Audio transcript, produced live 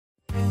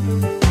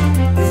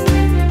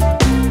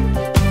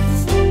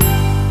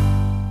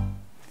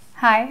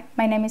Hi,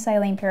 my name is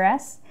Eylene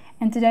Pirez,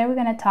 and today we're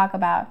going to talk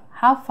about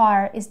how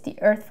far is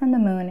the Earth from the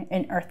Moon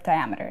in Earth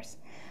diameters.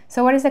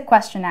 So what is the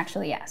question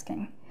actually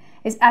asking?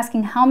 It's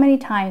asking how many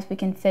times we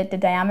can fit the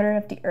diameter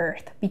of the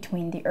Earth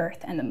between the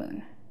Earth and the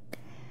Moon.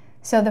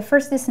 So the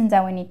first distance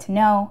that we need to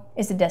know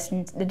is the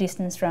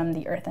distance from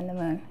the Earth and the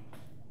Moon.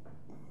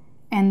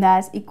 And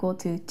that's equal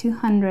to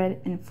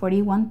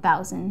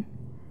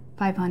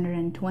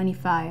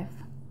 241,525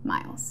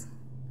 miles.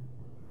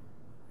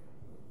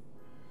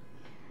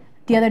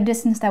 The other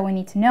distance that we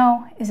need to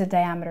know is the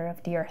diameter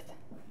of the Earth.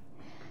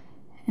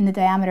 And the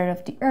diameter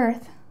of the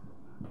Earth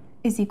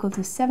is equal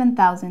to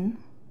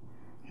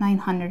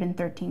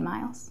 7,913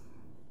 miles.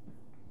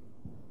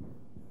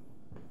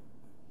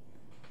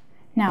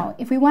 Now,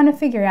 if we want to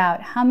figure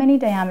out how many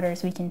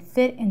diameters we can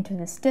fit into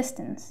this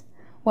distance,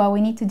 what we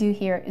need to do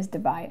here is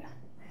divide.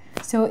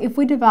 So if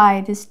we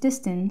divide this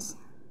distance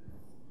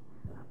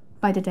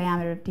by the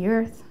diameter of the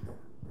Earth,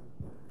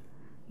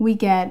 we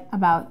get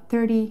about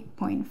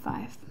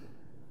 30.5.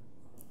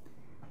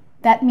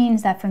 That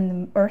means that from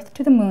the Earth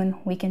to the Moon,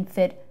 we can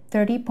fit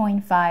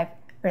 30.5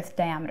 Earth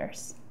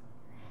diameters.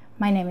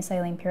 My name is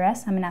Eylene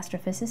Pirez. I'm an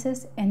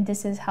astrophysicist, and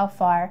this is how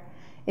far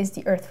is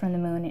the Earth from the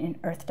Moon in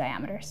Earth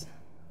diameters.